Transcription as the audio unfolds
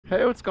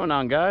Hey, what's going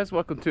on, guys?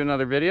 Welcome to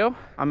another video.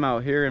 I'm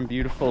out here in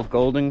beautiful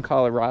Golden,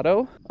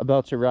 Colorado,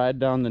 about to ride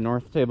down the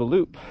North Table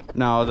Loop.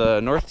 Now,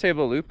 the North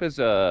Table Loop is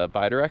a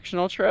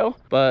bi-directional trail,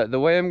 but the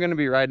way I'm going to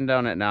be riding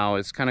down it now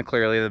is kind of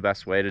clearly the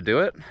best way to do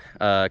it,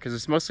 because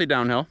it's mostly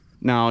downhill.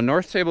 Now,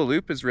 North Table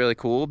Loop is really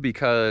cool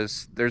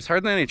because there's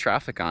hardly any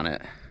traffic on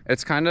it.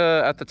 It's kind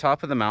of at the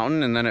top of the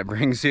mountain, and then it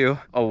brings you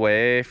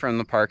away from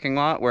the parking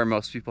lot where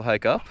most people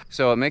hike up.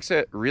 So it makes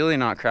it really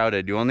not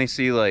crowded. You only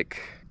see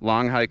like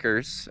long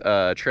hikers,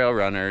 trail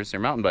runners, or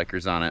mountain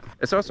bikers on it.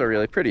 It's also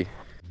really pretty.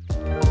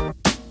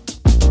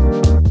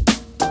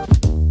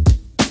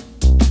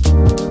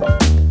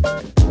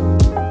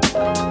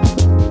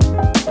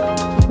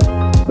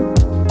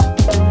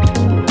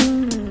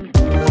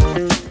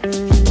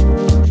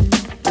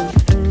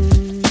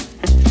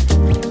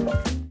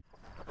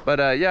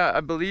 But yeah,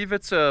 I believe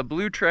it's a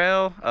blue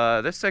trail.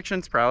 This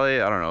section's probably,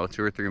 I don't know,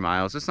 2 or 3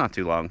 miles. It's not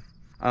too long.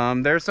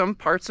 There are some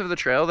parts of the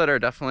trail that are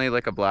definitely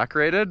like a black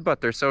rated, but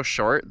they're so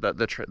short that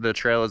the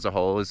trail as a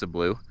whole is a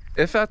blue.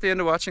 If at the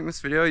end of watching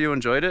this video you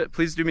enjoyed it,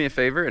 please do me a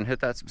favor and hit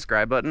that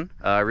subscribe button.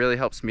 It really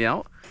helps me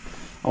out.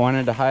 I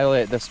wanted to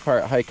highlight this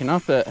part hiking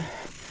up it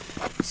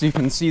so you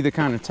can see the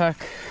kind of tech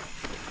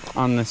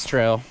on this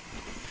trail.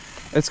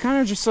 It's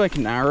kind of just like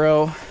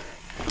narrow,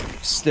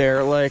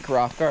 stair-like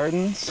rock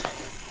gardens.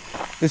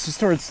 This is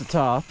towards the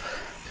top.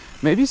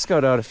 Maybe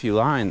scout out a few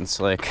lines,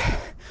 like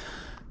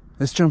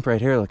this jump right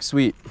here looks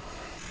sweet.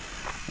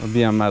 It'll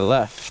be on my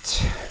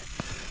left.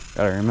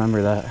 Gotta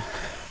remember that.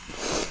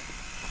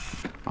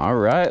 All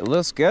right,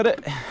 let's get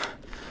it.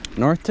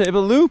 North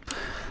Table Loop.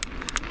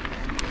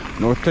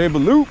 North Table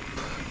Loop.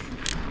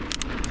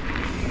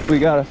 We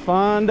got a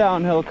fun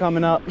downhill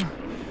coming up.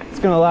 It's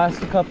gonna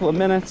last a couple of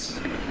minutes.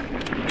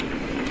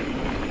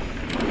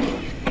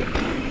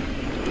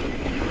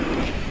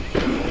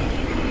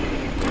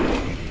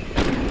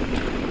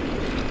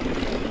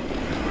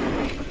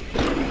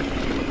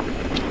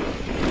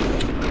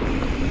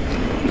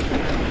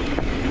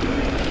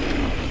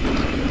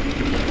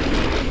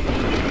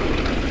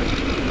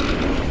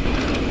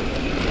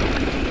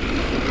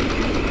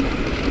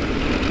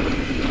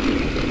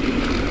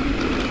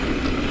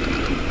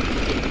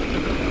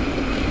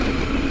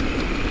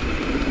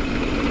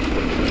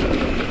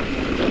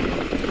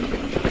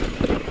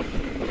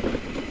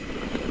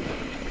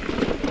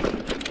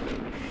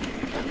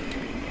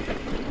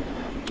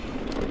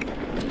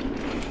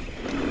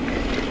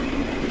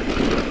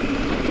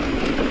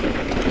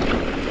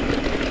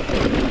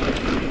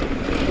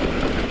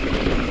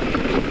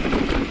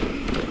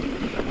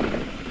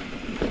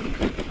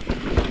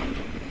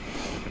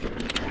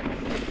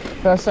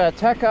 That's that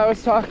tech I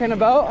was talking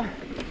about.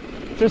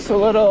 Just a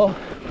little,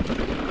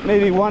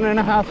 maybe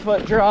 1.5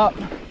 foot drop,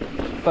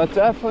 but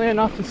definitely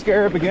enough to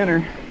scare a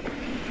beginner.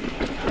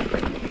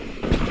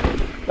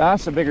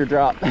 That's a bigger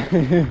drop.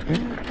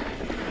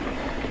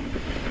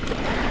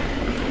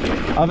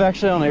 I've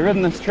actually only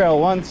ridden this trail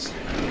once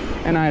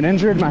and I'd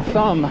injured my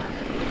thumb.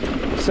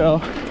 So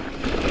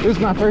this is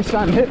my first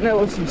time hitting it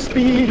with some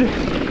speed.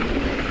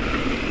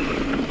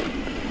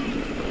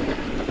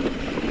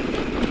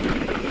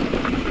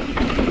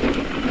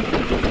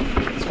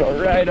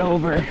 Right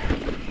over.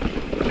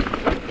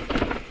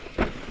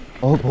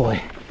 Oh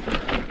boy.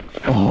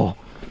 Oh.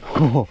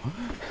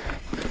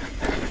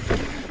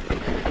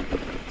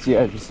 See,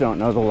 I just don't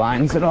know the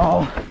lines at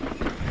all.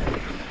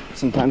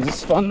 Sometimes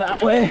it's fun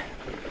that way.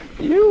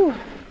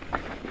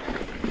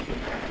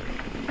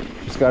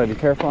 Just gotta be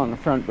careful on the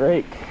front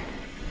brake.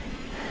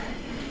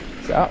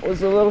 So that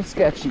was a little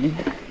sketchy.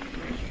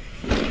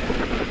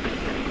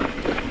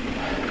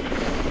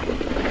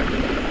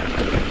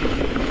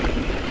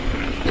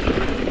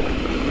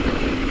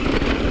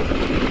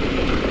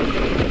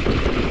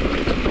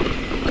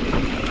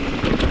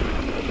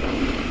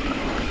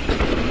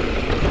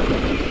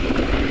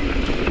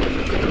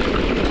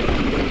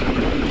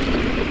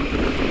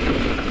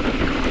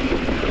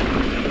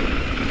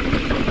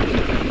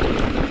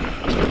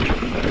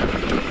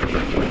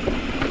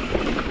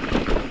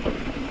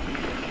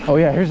 Oh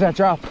yeah, here's that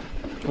drop.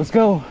 Let's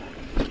go.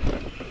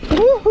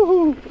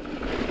 Woohoo!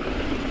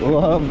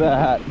 Love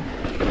that.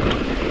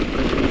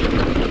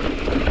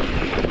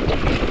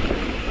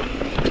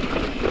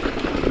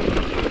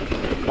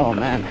 Oh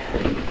man.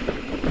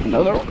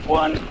 Another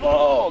one.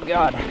 Oh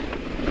God.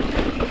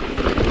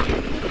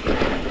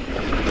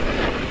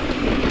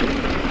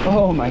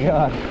 Oh my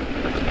God.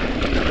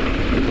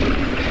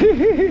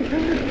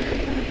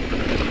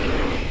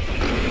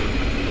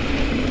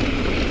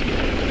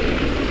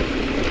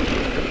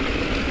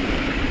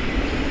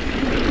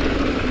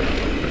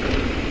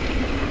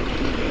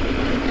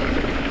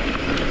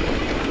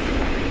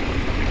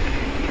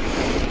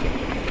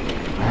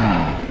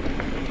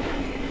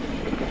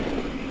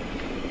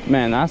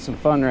 Man, that's some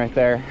fun right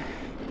there.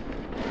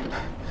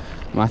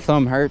 My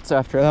thumb hurts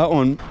after that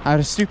one. I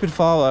had a stupid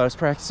fall. I was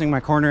practicing my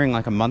cornering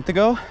like a month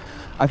ago.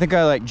 I think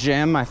I like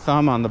jammed my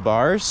thumb on the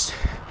bars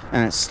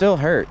and it still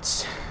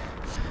hurts.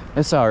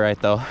 It's all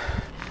right though.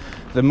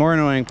 The more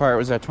annoying part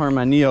was I tore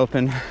my knee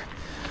open.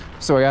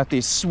 So I got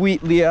these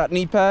sweet Liat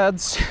knee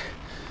pads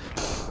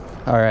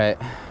All right,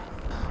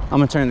 I'm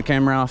gonna turn the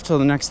camera off till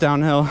the next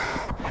downhill.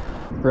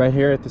 Right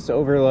here at this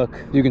overlook,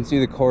 you can see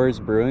the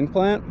Coors brewing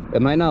plant.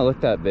 It might not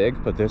look that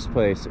big, but this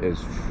place is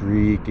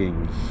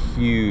freaking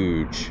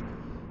huge.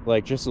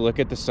 Like, just look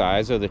at the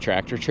size of the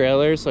tractor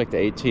trailers, like the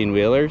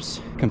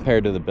 18-wheelers,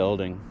 compared to the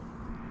building.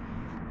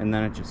 And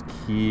then it just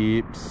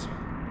keeps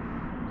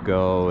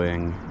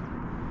going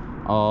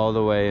all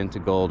the way into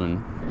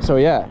Golden. So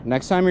yeah,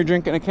 next time you're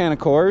drinking a can of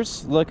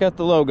Coors, look at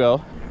the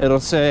logo. It'll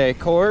say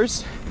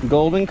Coors,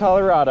 Golden,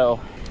 Colorado.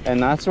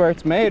 And that's where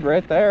it's made,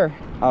 right there.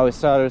 I always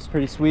thought it was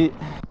pretty sweet.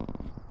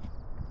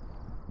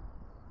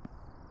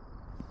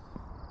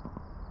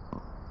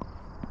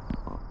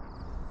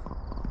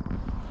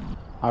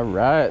 All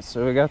right,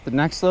 so we got the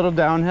next little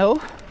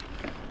downhill.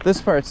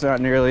 This part's not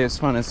nearly as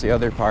fun as the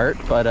other part,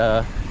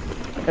 but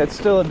it's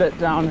still a bit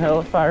downhill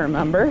if I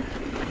remember.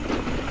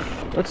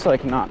 Looks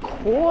like not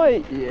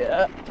quite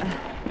yet.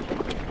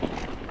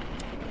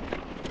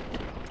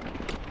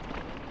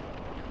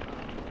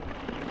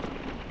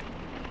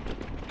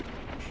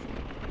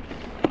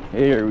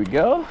 Here we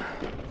go.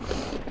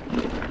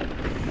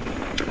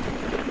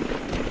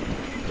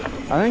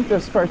 I think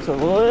this part's a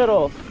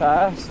little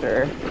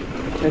faster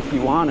if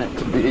you want it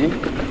to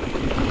be.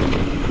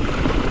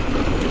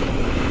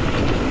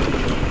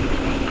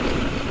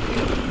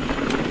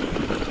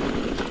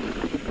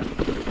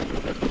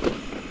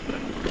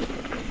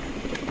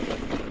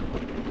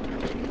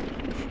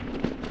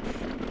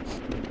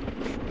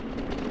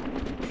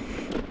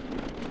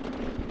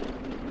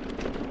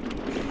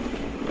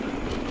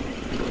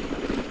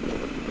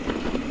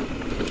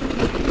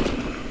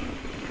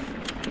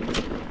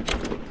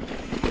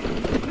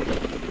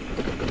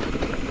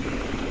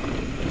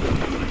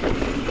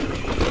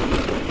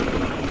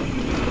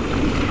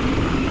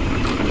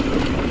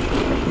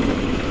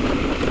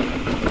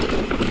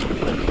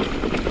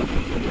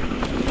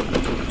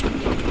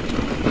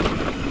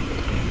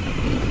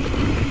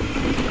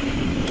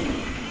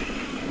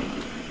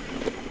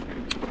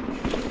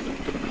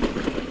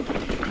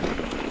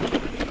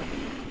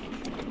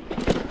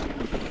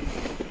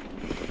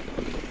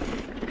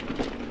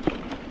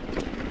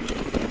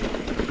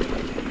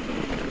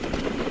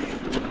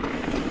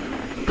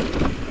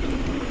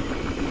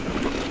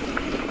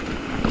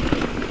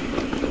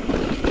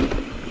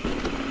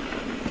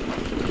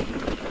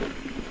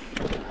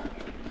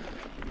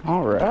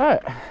 All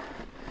right.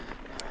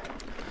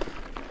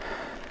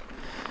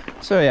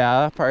 So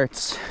yeah, that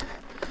part's,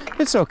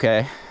 it's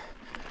okay.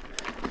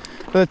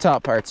 But the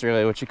top part's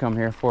really what you come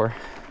here for.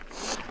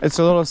 It's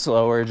a little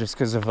slower just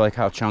because of like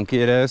how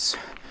chunky it is.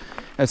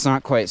 It's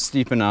not quite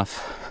steep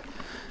enough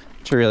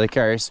to really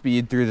carry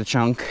speed through the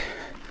chunk.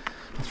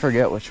 I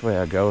forget which way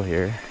I go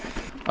here.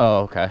 Oh,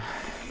 okay.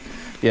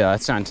 Yeah,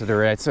 it's on to the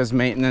right. It says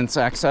maintenance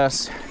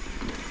access.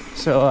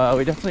 So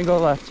we definitely go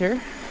left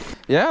here.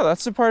 Yeah,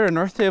 that's the part of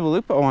North Table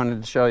Loop I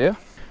wanted to show you.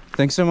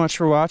 Thanks so much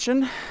for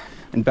watching,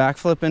 and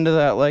backflip into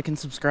that like and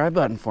subscribe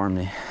button for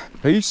me.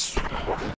 Peace.